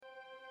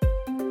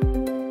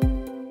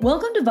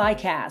Welcome to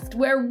ViCast,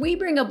 where we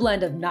bring a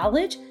blend of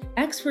knowledge,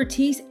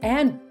 expertise,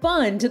 and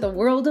fun to the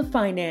world of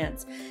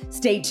finance.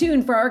 Stay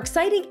tuned for our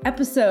exciting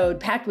episode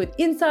packed with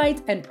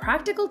insights and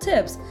practical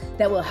tips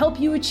that will help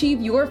you achieve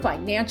your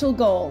financial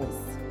goals.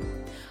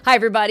 Hi,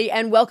 everybody,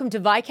 and welcome to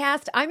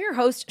ViCast. I'm your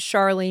host,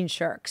 Charlene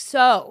Shirk.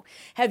 So,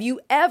 have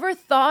you ever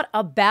thought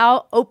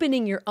about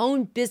opening your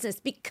own business,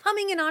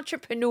 becoming an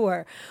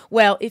entrepreneur?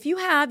 Well, if you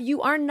have,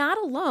 you are not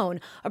alone.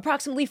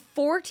 Approximately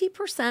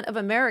 40% of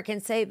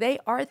Americans say they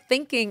are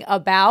thinking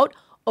about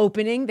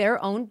opening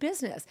their own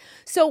business.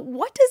 So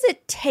what does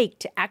it take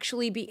to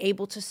actually be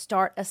able to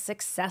start a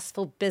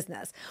successful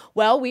business?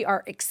 Well, we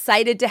are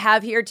excited to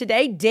have here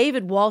today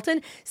David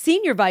Walton,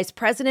 Senior Vice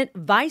President,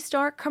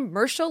 ViStar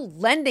Commercial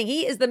Lending.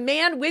 He is the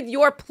man with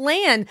your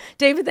plan.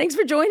 David, thanks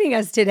for joining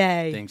us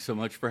today. Thanks so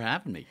much for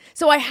having me.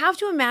 So I have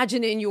to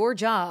imagine in your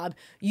job,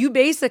 you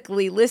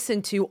basically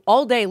listen to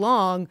all day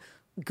long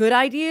good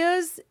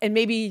ideas and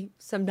maybe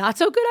some not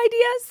so good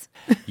ideas?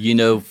 You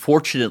know,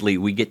 fortunately,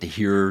 we get to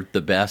hear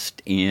the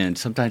best, and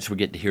sometimes we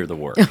get to hear the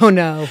worst. Oh,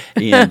 no.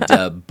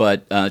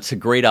 But it's a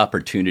great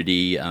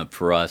opportunity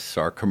for us.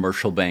 Our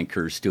commercial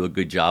bankers do a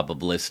good job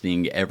of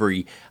listening.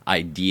 Every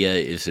idea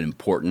is an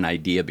important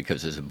idea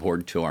because it's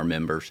important to our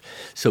members.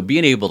 So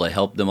being able to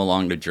help them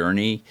along the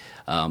journey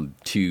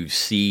to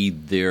see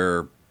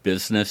their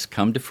business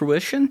come to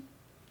fruition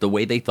the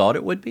way they thought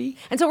it would be.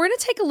 And so we're going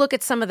to take a look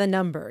at some of the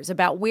numbers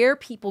about where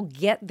people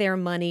get their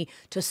money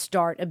to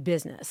start a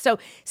business. So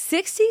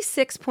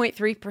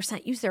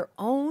 66.3% use their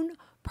own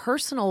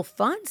personal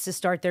funds to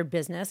start their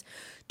business.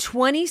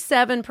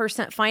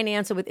 27%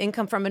 finance it with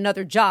income from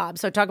another job.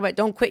 So talk about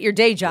don't quit your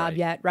day job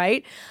yet,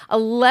 right?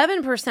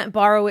 11%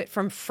 borrow it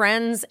from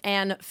friends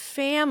and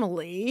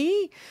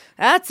family.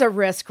 That's a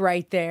risk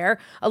right there.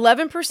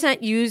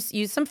 11%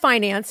 use some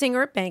financing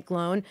or a bank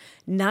loan.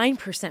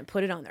 9%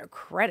 put it on their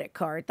credit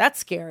card. That's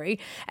scary.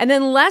 And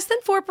then less than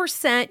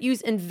 4%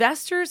 use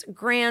investors,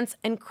 grants,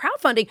 and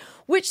crowdfunding,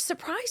 which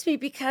surprised me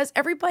because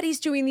everybody's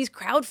doing these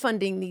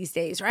crowdfunding these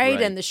days,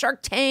 right? And the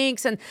Shark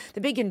Tanks and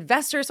the big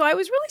investors. So I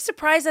was really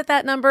surprised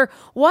that number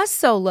was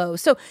so low.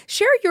 So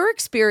share your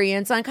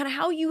experience on kind of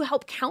how you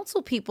help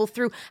counsel people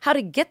through how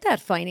to get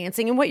that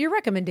financing and what your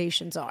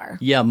recommendations are.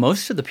 Yeah,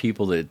 most of the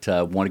people that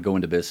want to go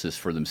into business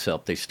for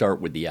themselves, they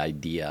start with the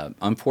idea.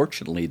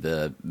 Unfortunately,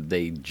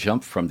 they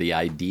jump from the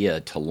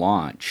idea to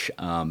launch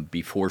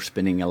before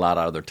spending a lot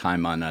of other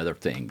time on other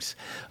things.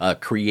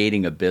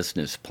 Creating a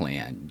business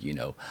plan,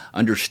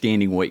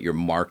 understanding what your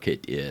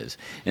market is,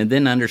 and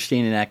then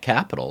understanding that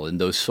capital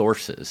and those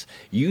sources.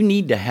 You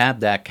need to have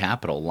that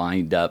capital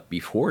lined up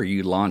before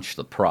you launch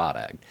the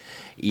product.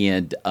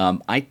 And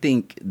I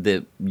think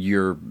that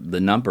the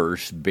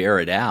numbers bear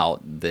it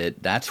out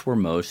that that's where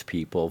most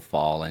people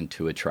fall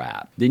into a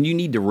trap. Then you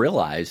need to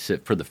realize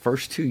that for the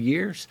first 2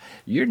 years,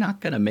 you're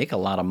not going to make a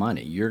lot of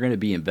money. You're going to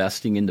be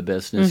investing in the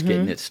business,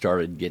 getting it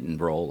started, getting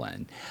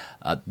rolling.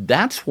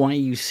 That's why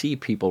you see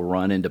people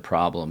run into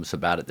problems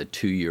about at the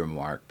 2-year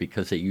mark,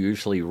 because they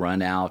usually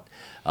run out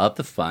of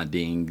the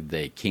funding,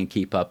 they can't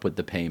keep up with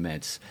the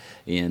payments,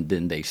 and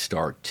then they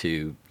start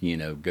to,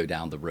 go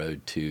down the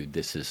road to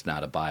this is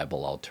not a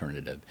viable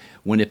alternative.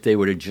 When if they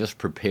would have just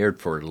prepared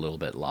for it a little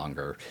bit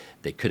longer,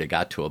 they could have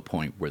got to a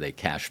point where they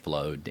cash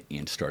flowed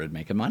and started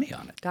making money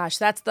on it. Gosh,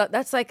 that's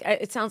like,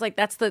 it sounds like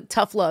that's the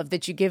tough love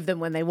that you give them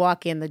when they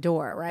walk in the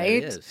door,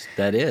 right?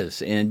 That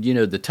is. And,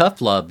 the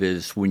tough love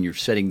is when you're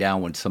sitting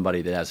down with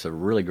somebody that has a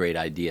really great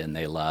idea and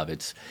they love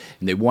it,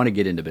 and they want to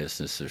get into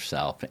business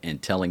themselves,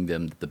 and telling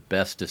them that the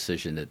best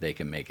decision that they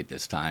can make at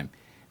this time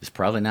is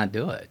probably not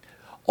do it.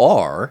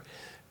 Or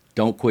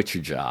don't quit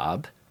your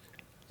job,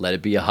 let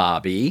it be a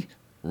hobby,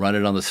 run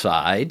it on the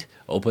side,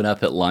 open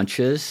up at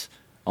lunches,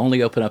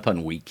 only open up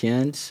on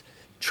weekends,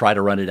 try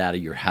to run it out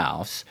of your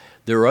house.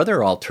 There are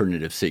other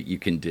alternatives that you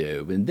can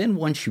do. And then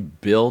once you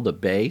build a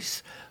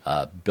base,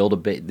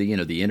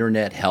 the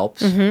internet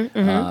helps.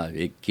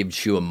 It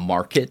gives you a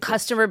market.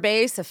 Customer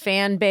base, a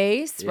fan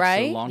base,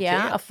 right?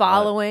 A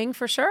following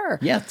for sure.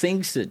 Yeah,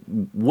 things that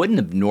wouldn't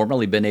have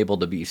normally been able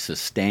to be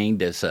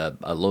sustained as a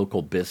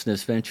local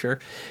business venture.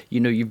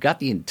 You've got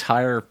the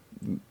entire,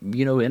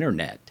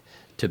 internet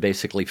to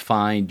basically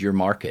find your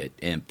market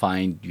and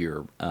find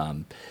your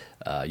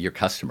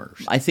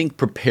customers. I think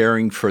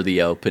preparing for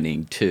the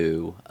opening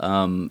too.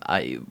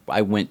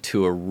 I went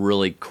to a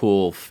really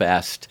cool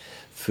fast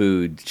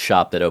food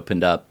shop that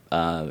opened up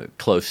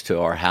close to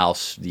our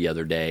house the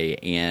other day,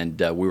 and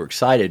we were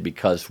excited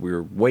because we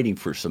were waiting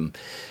for some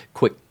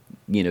quick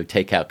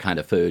takeout kind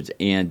of foods,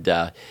 and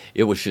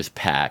it was just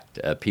packed,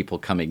 people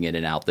coming in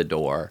and out the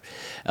door.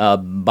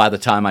 By the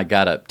time I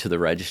got up to the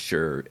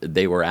register,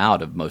 they were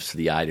out of most of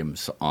the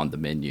items on the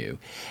menu.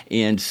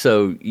 And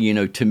so,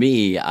 to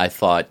me, I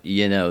thought,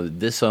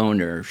 this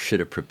owner should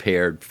have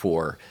prepared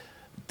for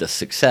the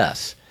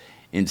success.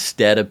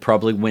 Instead of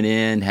probably went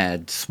in,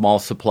 had small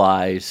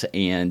supplies,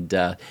 and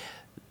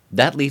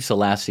that leaves a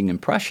lasting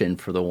impression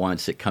for the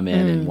ones that come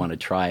in and want to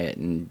try it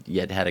and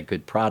yet had a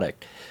good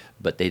product,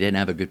 but they didn't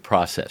have a good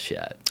process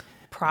yet.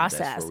 process.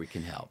 That's where we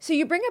can help. So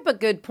you bring up a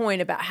good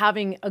point about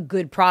having a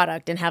good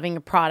product and having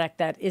a product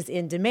that is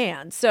in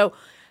demand. So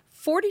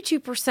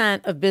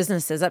 42% of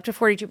businesses, up to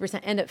 42%,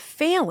 end up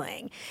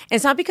failing. And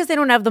it's not because they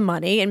don't have the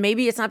money, and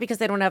maybe it's not because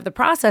they don't have the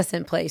process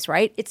in place,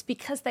 right? It's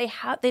because they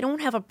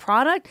don't have a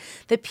product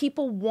that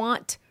people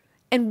want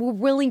and we're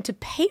willing to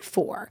pay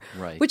for,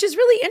 right. Which is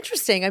really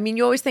interesting. I mean,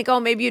 you always think,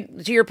 oh, maybe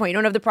to your point, you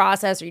don't have the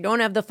process or you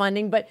don't have the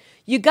funding, but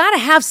you got to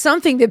have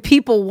something that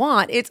people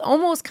want. It's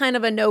almost kind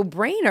of a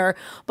no-brainer.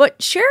 But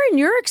sharing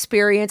your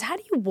experience, how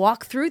do you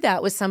walk through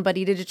that with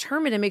somebody to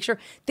determine and make sure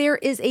there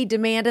is a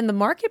demand in the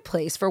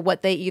marketplace for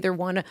what they either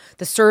want,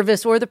 the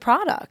service or the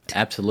product?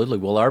 Absolutely.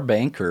 Well, our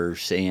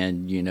bankers,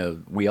 and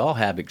we all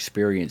have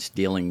experience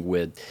dealing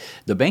with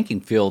the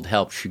banking field,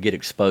 helps you get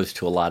exposed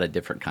to a lot of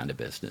different kind of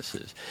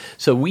businesses.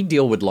 So we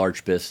deal with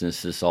large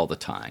businesses all the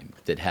time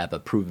that have a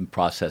proven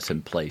process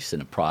in place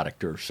in a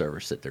product or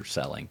service that they're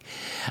selling.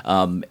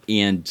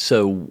 And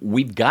so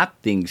we've got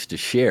things to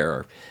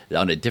share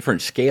on a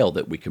different scale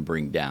that we can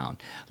bring down.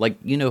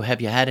 Like, have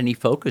you had any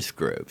focus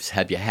groups?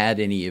 Have you had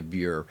any of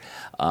your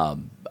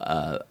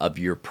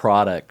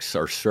products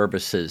or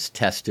services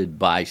tested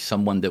by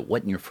someone that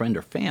wasn't your friend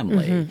or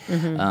family?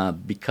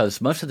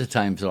 Because most of the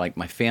times, like,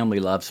 my family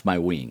loves my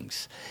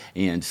wings.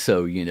 And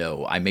so,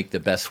 I make the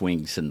best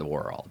wings in the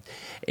world.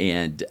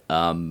 And,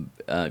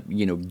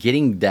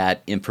 getting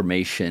that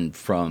information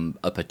from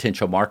a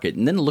potential market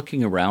and then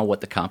looking around what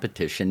the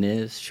competition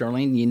is,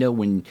 Charlene,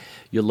 when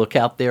you look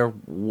out there,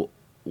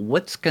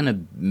 what's going to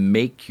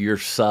make your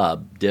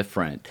sub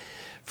different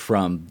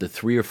from the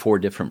 3 or 4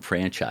 different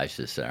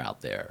franchises that are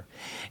out there?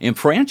 And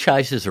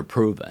franchises are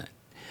proven.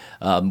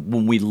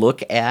 When we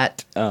look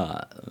at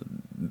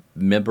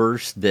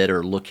members that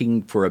are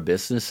looking for a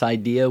business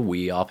idea,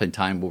 we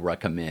oftentimes will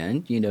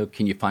recommend,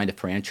 can you find a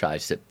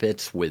franchise that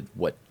fits with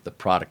what the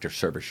product or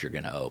service you're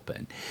going to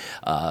open?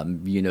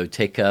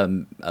 Take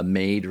a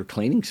maid or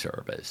cleaning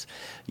service.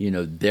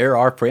 There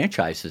are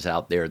franchises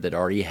out there that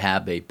already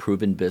have a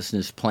proven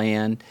business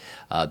plan.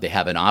 They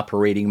have an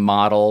operating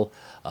model.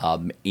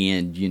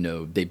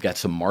 And they've got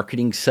some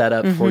marketing set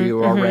up for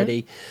you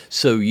already.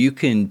 So you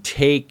can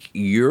take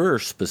your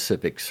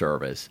specific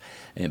service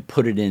and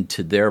put it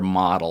into their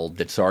model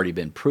that's already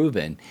been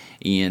proven.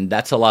 And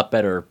that's a lot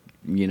better,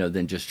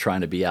 than just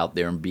trying to be out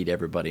there and beat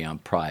everybody on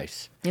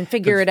price. And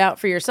figure it out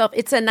for yourself.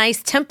 It's a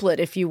nice template,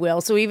 if you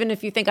will. So even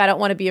if you think, I don't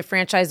want to be a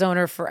franchise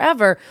owner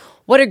forever,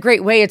 what a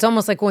great way. It's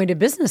almost like going to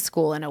business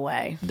school in a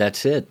way.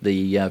 That's it.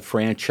 The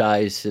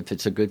franchise, if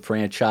it's a good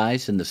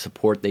franchise and the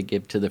support they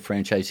give to the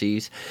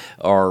franchisees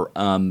are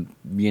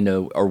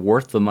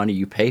worth the money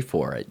you pay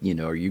for it.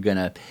 Are you going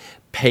to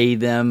pay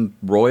them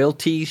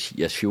royalties?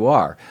 Yes, you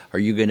are. Are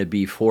you going to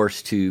be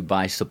forced to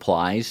buy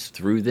supplies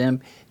through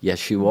them?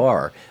 Yes, you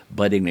are.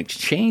 But in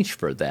exchange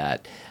for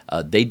that,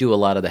 they do a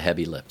lot of the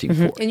heavy lifting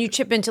for you. And you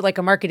chip into like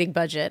a marketing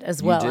budget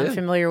as well. I'm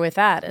familiar with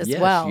that as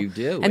well. Yes, you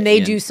do. And they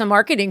do some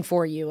marketing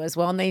for you as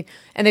well. And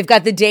they've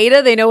got the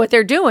data. They know what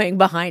they're doing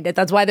behind it.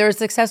 That's why they're a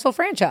successful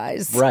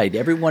franchise. Right.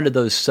 Every one of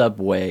those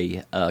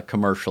Subway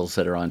commercials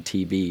that are on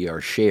TV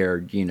are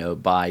shared,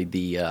 by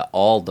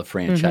all the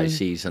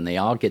franchisees, and they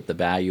all get the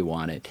value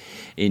on it.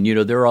 And,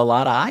 there are a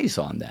lot of eyes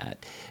on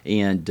that.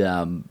 And,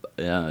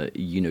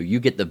 you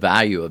get the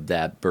value of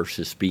that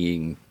versus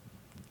being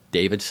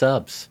David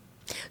Subs.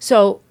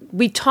 So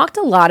we talked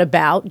a lot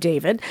about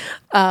David,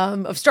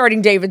 of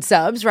starting David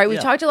Subs, right? We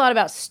talked a lot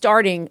about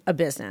starting a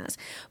business.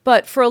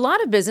 But for a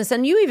lot of business,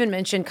 and you even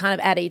mentioned kind of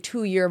at a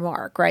 2-year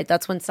mark, right?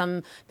 That's when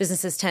some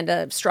businesses tend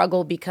to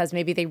struggle because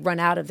maybe they run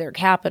out of their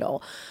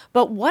capital.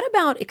 But what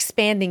about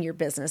expanding your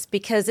business?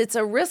 Because it's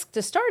a risk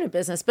to start a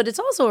business, but it's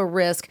also a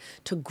risk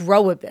to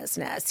grow a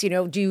business.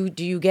 Do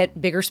you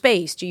get bigger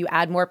space? Do you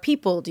add more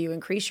people? Do you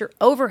increase your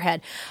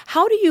overhead?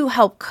 How do you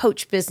help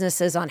coach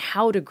businesses on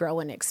how to grow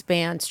and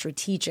expand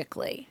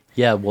strategically?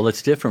 Yeah, well,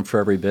 it's different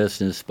for every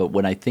business, but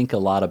when I think a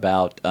lot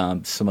about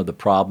some of the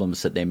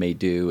problems that they may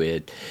do,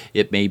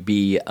 it may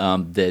be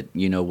that,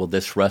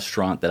 this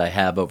restaurant that I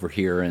have over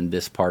here in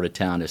this part of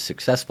town is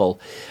successful.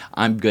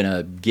 I'm going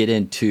to get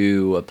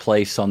into a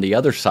place on the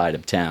other side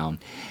of town,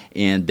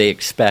 and they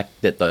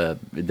expect that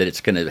it's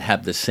going to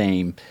have the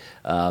same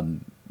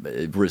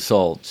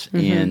results.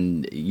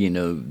 And,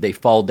 they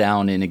fall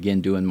down in, again,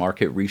 doing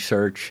market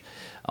research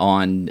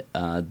on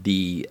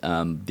the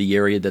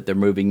area that they're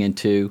moving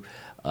into.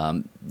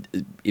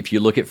 If you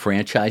look at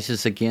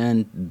franchises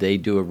again, they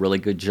do a really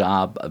good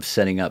job of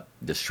setting up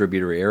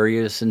distributor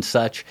areas and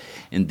such,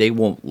 and they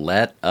won't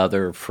let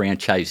other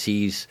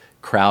franchisees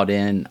crowd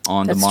in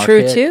on the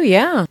market. That's true too,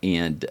 yeah.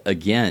 And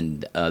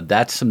again,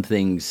 that's some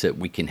things that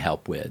we can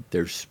help with.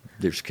 There's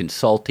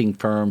consulting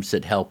firms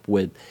that help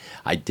with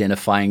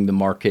identifying the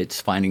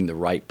markets, finding the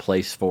right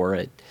place for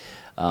it.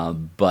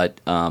 And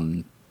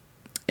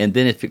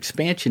then if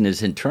expansion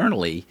is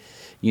internally,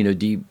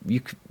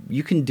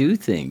 you can do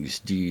things.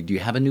 Do you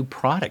have a new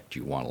product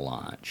you want to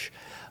launch?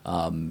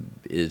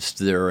 Is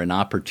there an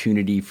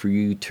opportunity for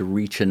you to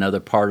reach another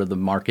part of the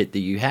market that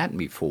you hadn't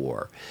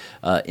before?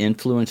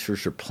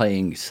 Influencers are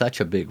playing such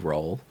a big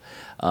role.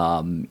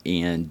 You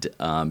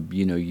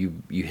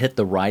hit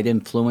the right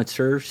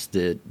influencers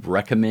that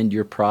recommend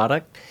your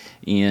product,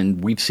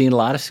 and we've seen a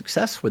lot of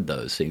success with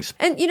those things.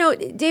 And,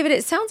 David,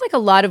 it sounds like a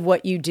lot of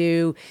what you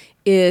do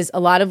is a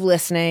lot of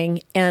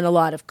listening and a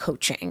lot of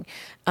coaching,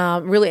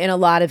 really, and a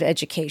lot of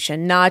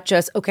education, not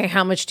just, okay,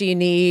 how much do you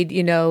need?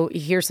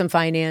 Here's some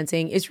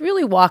financing. It's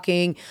really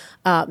walking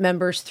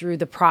members through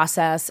the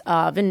process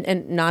of,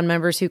 and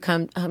non-members who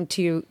come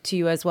to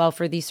you as well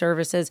for these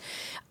services,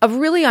 of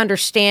really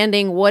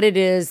understanding what it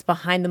is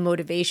behind the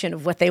motivation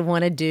of what they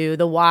want to do,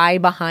 the why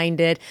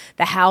behind it,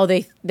 the how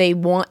they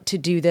want to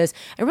do this,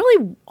 and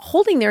really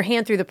holding their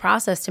hand through the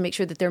process to make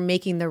sure that they're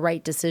making the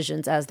right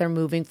decisions as they're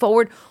moving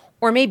forward.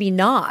 Or maybe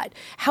not.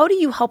 How do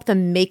you help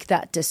them make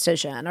that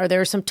decision? Are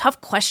there some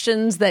tough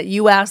questions that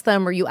you ask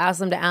them or you ask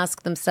them to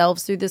ask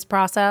themselves through this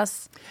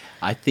process?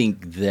 I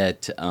think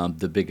that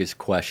the biggest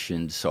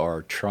questions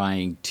are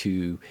trying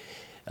to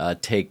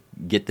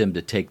get them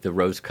to take the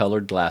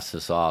rose-colored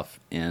glasses off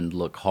and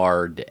look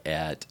hard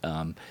at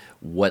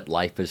what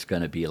life is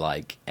going to be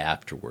like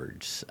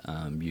afterwards.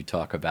 You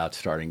talk about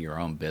starting your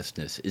own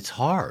business. It's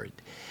hard.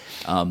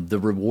 The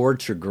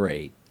rewards are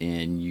great,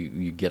 and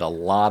you get a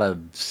lot of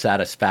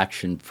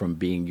satisfaction from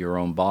being your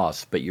own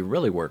boss, but you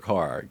really work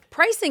hard.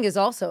 Pricing is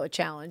also a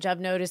challenge. I've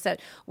noticed that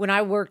when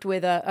I worked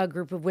with a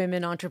group of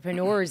women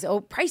entrepreneurs,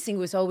 pricing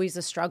was always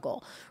a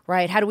struggle,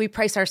 right? How do we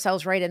price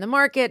ourselves right in the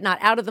market, not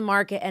out of the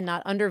market, and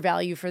not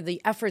undervalue for the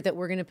effort that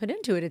we're going to put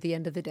into it at the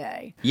end of the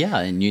day? Yeah,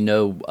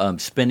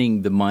 and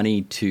spending the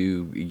money to,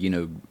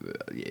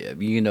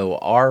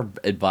 our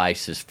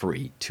advice is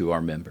free to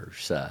our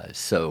members.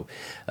 So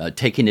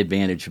taking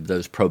advantage of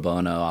those pro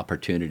bono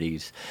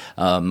opportunities.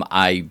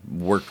 I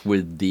work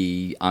with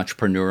the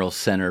Entrepreneurial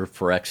Center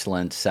for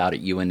Excellence out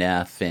at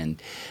UNF,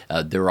 and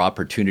there are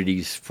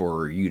opportunities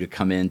for you to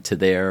come into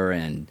there,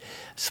 and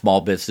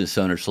small business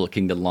owners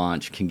looking to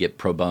launch can get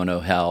pro bono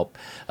help.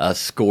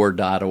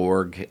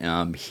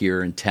 SCORE.org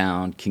here in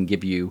town can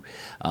give you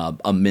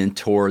a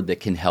mentor that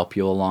can help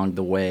you along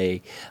the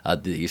way.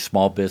 The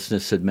Small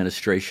Business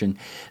Administration.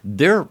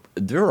 There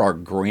are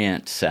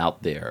grants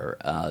out there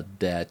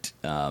that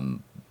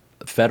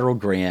federal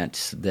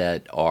grants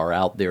that are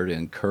out there to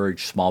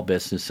encourage small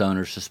business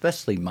owners,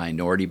 especially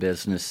minority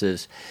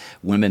businesses,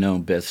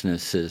 women-owned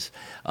businesses,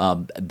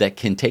 that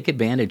can take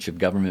advantage of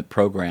government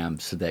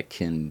programs that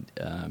can,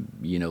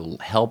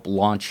 help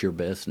launch your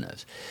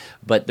business.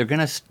 But they're going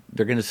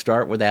to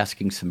start with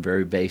asking some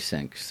very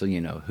basics. So,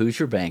 who's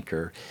your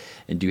banker,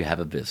 and do you have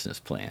a business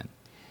plan?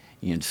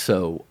 And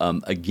so,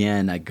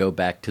 again, I go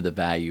back to the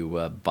value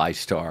of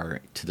VyStar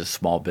to the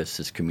small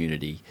business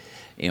community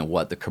and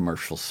what the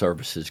commercial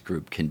services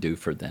group can do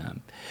for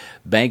them.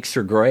 Banks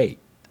are great.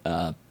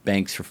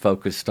 Banks are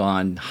focused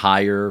on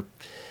higher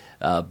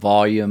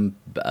volume,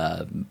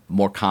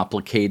 more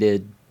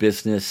complicated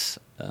business,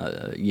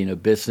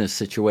 business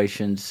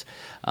situations,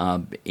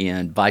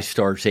 and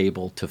VyStar is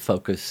able to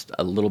focus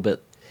a little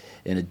bit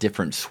in a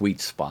different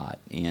sweet spot.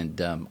 And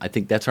I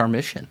think that's our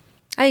mission.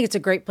 I think it's a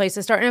great place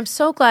to start. And I'm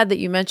so glad that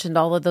you mentioned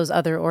all of those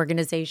other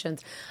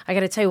organizations. I got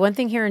to tell you one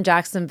thing here in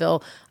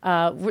Jacksonville,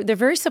 they're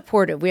very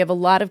supportive. We have a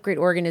lot of great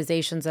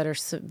organizations that are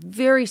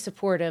very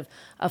supportive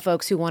of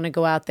folks who want to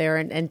go out there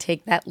and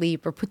take that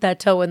leap or put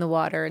that toe in the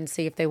water and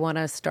see if they want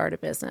to start a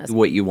business.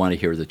 What you want to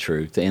hear the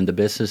truth. And the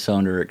business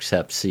owner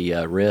accepts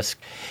the risk,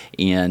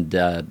 and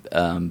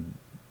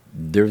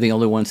they're the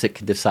only ones that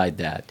can decide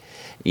that.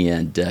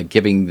 And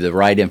giving the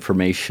right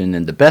information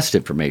and the best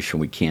information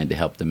we can to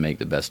help them make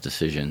the best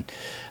decision.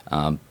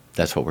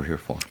 That's what we're here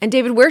for. And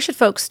David, where should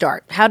folks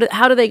start? How do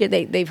they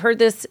get? They've heard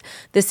this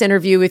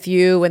interview with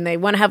you, and they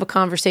want to have a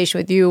conversation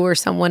with you or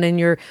someone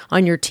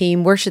on your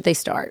team. Where should they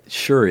start?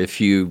 Sure. If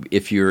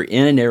you're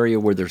in an area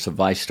where there's a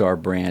VyStar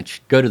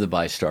branch, go to the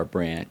VyStar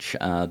branch.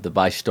 The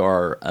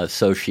VyStar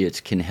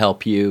associates can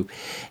help you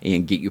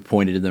and get you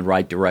pointed in the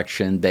right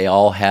direction. They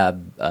all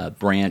have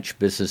branch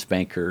business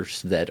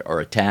bankers that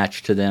are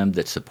attached to them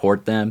that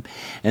support them.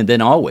 And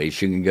then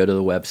always you can go to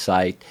the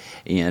website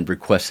and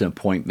request an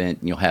appointment,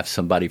 and you'll have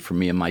somebody from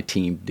me and my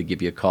team to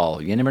give you a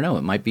call. You never know.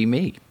 It might be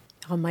me.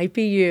 It might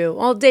be you.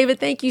 Well, David,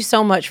 thank you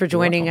so much for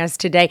joining us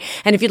today.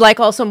 And if you'd like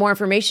also more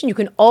information, you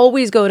can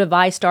always go to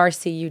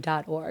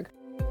vystarcu.org.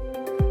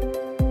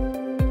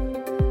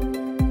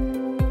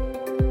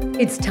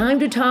 It's time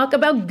to talk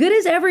about Good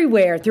is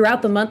Everywhere.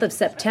 Throughout the month of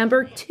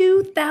September,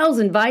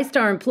 2,000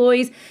 VyStar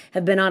employees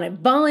have been on a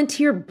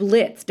volunteer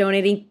blitz,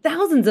 donating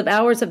thousands of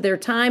hours of their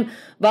time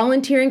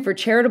volunteering for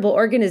charitable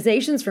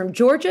organizations from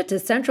Georgia to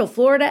Central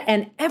Florida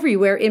and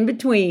everywhere in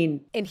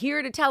between. And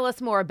here to tell us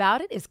more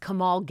about it is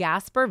Kamal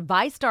Gasper,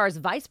 VyStar's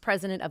Vice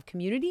President of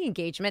Community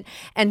Engagement,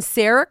 and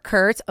Sarah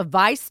Kurtz,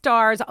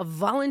 VyStar's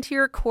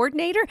Volunteer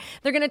Coordinator.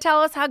 They're going to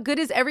tell us how Good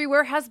is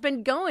Everywhere has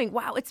been going.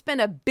 Wow, it's been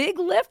a big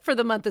lift for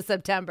the month of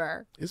September.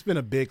 Everywhere? It's been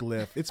a big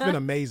lift. It's been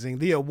amazing.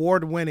 The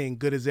award-winning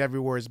Good is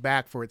Everywhere is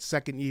back for its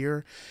second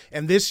year,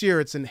 and this year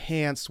it's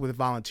enhanced with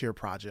volunteer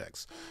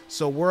projects.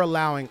 So we're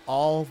allowing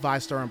all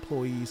VyStar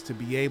employees to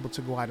be able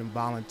to go out and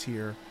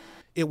volunteer.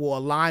 It will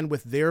align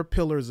with their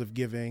pillars of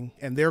giving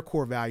and their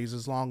core values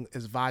as long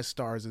as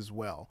VyStar's as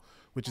well,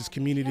 which is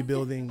community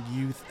building,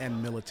 youth,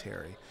 and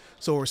military.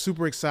 So we're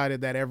super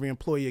excited that every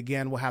employee,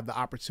 again, will have the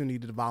opportunity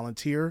to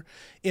volunteer.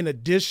 In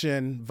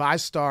addition,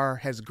 VyStar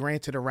has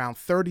granted around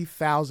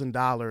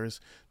 $30,000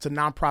 to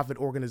nonprofit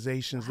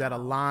organizations that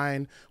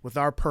align with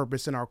our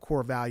purpose and our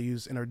core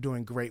values and are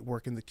doing great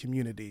work in the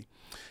community.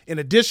 In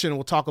addition,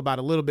 we'll talk about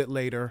a little bit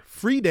later,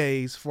 free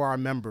days for our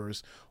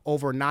members.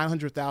 Over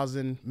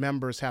 900,000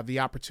 members have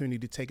the opportunity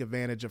to take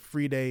advantage of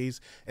free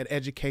days at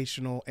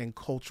educational and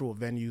cultural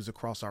venues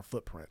across our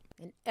footprint.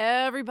 And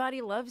everybody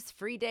loves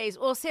free days.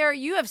 Well, Sarah,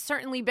 you have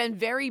certainly been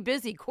very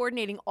busy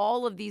coordinating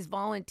all of these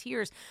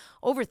volunteers.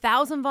 Over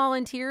 1,000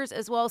 volunteers,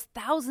 as well as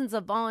thousands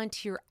of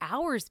volunteer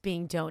hours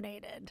being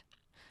donated.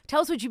 Tell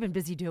us what you've been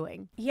busy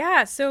doing.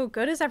 Yeah, so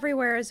Good is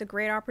Everywhere is a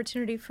great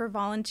opportunity for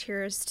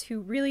volunteers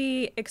to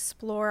really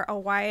explore a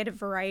wide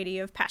variety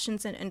of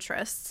passions and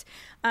interests.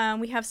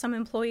 We have some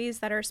employees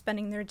that are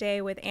spending their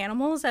day with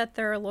animals at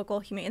their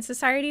local humane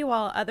society,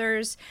 while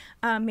others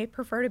may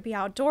prefer to be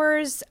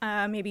outdoors,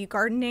 maybe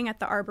gardening at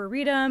the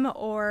Arboretum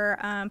or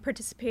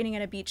participating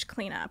in a beach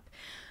cleanup.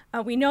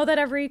 We know that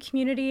every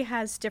community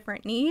has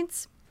different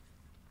needs.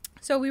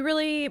 So we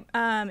really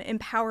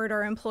empowered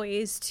our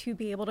employees to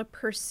be able to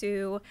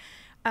pursue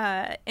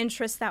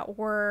interests that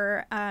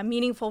were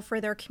meaningful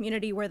for their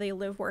community where they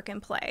live, work, and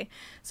play.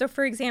 So,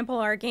 for example,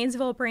 our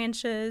Gainesville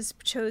branches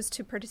chose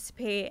to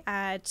participate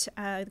at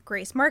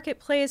Grace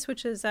Marketplace,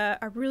 which is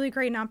a really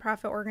great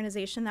nonprofit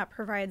organization that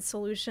provides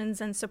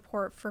solutions and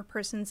support for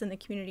persons in the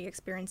community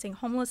experiencing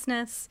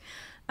homelessness.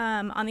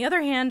 On the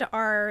other hand,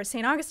 our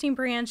St. Augustine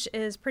branch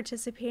is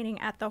participating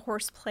at the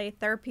Horseplay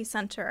Therapy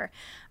Center.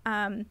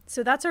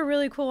 So that's a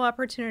really cool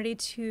opportunity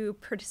to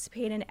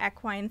participate in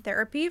equine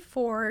therapy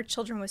for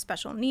children with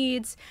special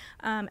needs,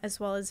 as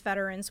well as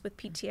veterans with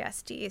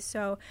PTSD.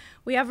 So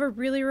we have a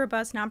really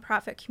robust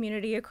nonprofit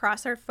community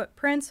across our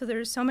footprint, so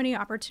there's so many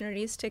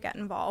opportunities to get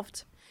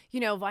involved. You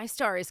know,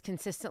 VyStar is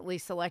consistently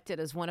selected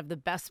as one of the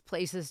best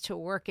places to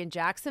work in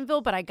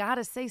Jacksonville, but I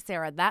gotta say,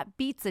 Sarah, that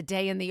beats a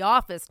day in the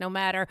office, no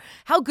matter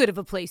how good of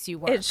a place you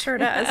work. It sure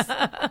does.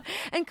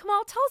 And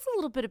Kamal, tell us a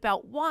little bit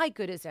about why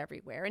Good is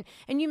Everywhere.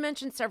 And you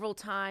mentioned several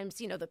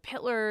times, you know, the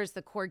pillars,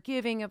 the core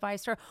giving of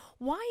VyStar.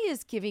 Why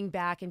is giving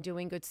back and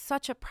doing good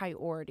such a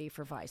priority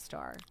for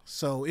VyStar?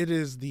 So it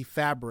is the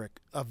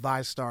fabric of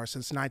VyStar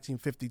since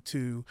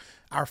 1952.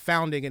 Our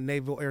founding at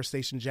Naval Air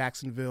Station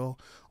Jacksonville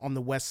on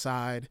the west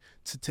side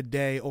to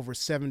today, over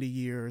 70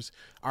 years.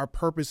 Our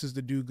purpose is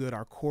to do good.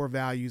 Our core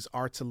values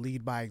are to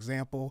lead by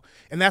example.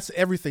 And that's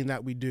everything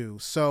that we do.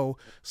 So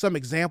some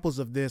examples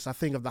of this, I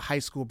think of the high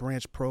school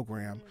branch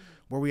program,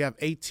 where we have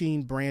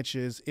 18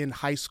 branches in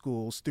high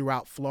schools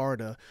throughout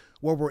Florida,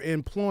 where we're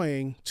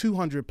employing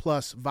 200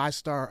 plus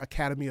VyStar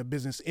Academy of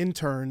Business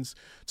interns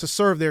to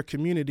serve their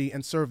community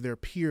and serve their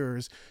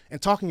peers,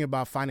 and talking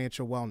about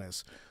financial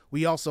wellness.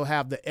 We also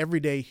have the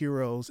Everyday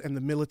Heroes and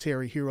the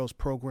Military Heroes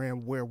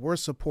program, where we're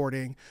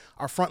supporting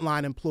our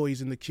frontline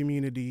employees in the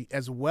community,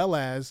 as well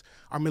as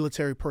our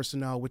military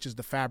personnel, which is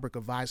the fabric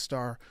of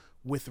VyStar,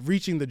 with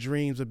reaching the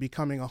dreams of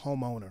becoming a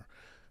homeowner.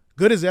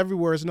 Good is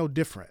Everywhere is no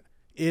different.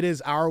 It is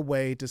our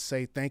way to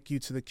say thank you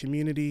to the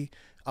community,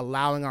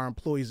 allowing our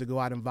employees to go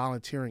out and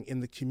volunteering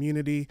in the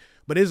community,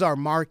 but it is our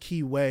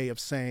marquee way of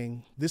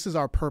saying this is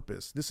our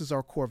purpose, this is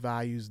our core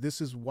values, this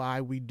is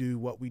why we do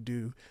what we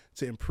do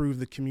to improve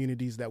the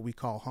communities that we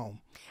call home.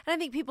 And I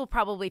think people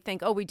probably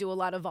think, oh, we do a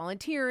lot of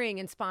volunteering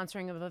and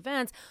sponsoring of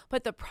events,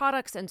 but the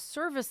products and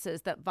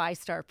services that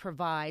VyStar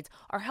provides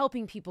are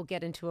helping people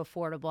get into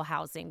affordable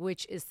housing,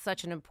 which is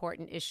such an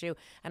important issue.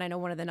 And I know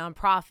one of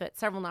the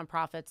several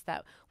nonprofits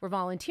that we're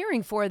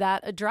volunteering for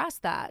that address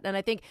that. And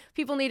I think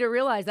people need to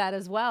realize that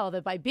as well,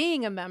 that by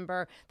being a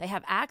member, they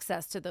have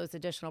access to those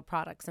additional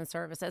products and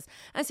services.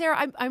 And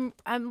Sarah,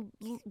 I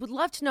would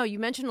love to know, you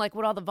mentioned like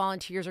what all the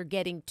volunteers are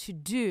getting to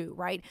do,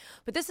 right?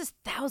 But this is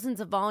thousands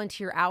of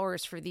volunteer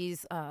hours for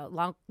these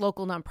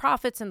local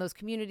nonprofits in those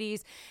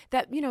communities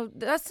that, you know,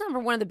 that's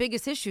one of the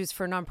biggest issues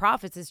for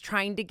nonprofits is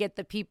trying to get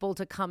the people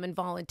to come and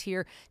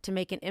volunteer to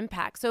make an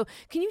impact. So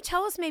can you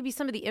tell us maybe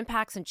some of the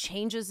impacts and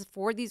changes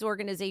for these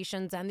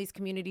organizations and these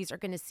communities are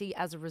going to see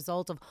as a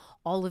result of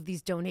all of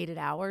these donated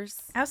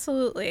hours?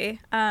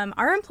 Absolutely.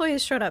 Our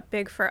employees showed up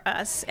big for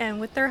us, and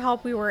with their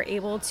help, we were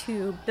able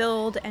to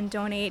build and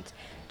donate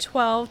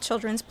 12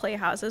 children's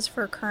playhouses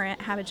for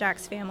current Habitat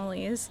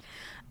families.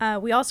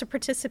 We also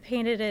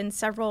participated in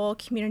several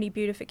community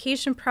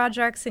beautification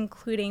projects,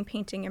 including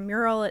painting a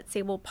mural at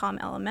Sable Palm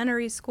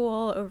Elementary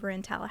School over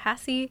in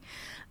Tallahassee.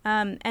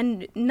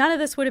 And none of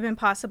this would have been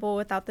possible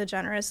without the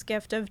generous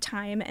gift of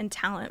time and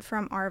talent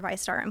from our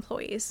VyStar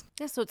employees.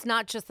 Yeah, so it's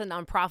not just the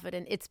nonprofit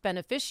and its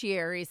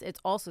beneficiaries, it's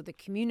also the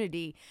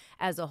community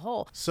as a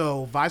whole.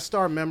 So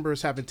VyStar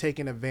members have been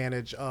taking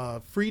advantage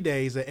of free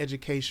days at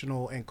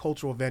educational and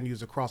cultural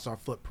venues across our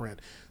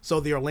footprint. So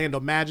the Orlando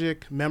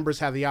Magic members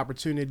have the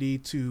opportunity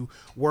to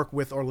work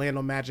with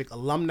Orlando Magic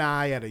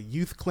alumni at a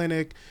youth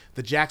clinic.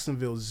 The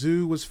Jacksonville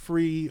Zoo was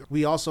free.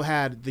 We also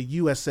had the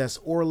USS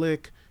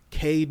Orlick,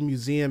 Cade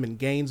Museum in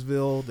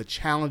Gainesville, the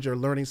Challenger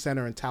Learning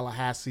Center in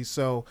Tallahassee.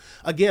 So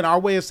again, our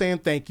way of saying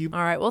thank you. All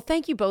right. Well,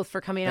 thank you both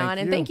for coming on,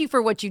 and thank you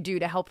for what you do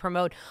to help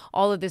promote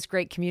all of this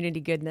great community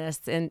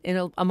goodness and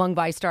among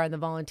VyStar and the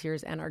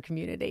volunteers and our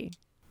community.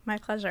 My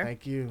pleasure.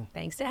 Thank you.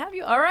 Thanks to have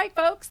you. All right,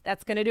 folks,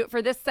 that's going to do it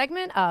for this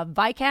segment of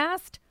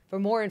VyCast. For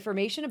more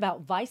information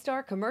about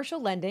VyStar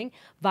Commercial Lending,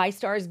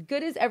 VyStar's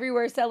Good is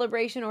Everywhere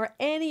celebration, or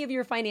any of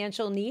your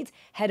financial needs,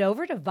 head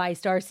over to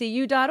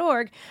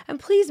VyStarCU.org. And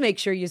please make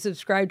sure you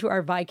subscribe to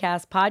our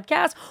VyCast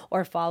podcast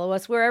or follow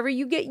us wherever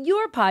you get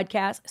your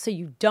podcasts so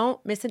you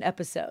don't miss an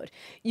episode.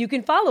 You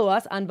can follow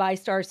us on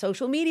VyStar's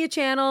social media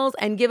channels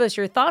and give us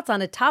your thoughts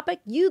on a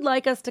topic you'd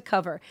like us to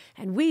cover.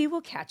 And we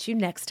will catch you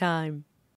next time.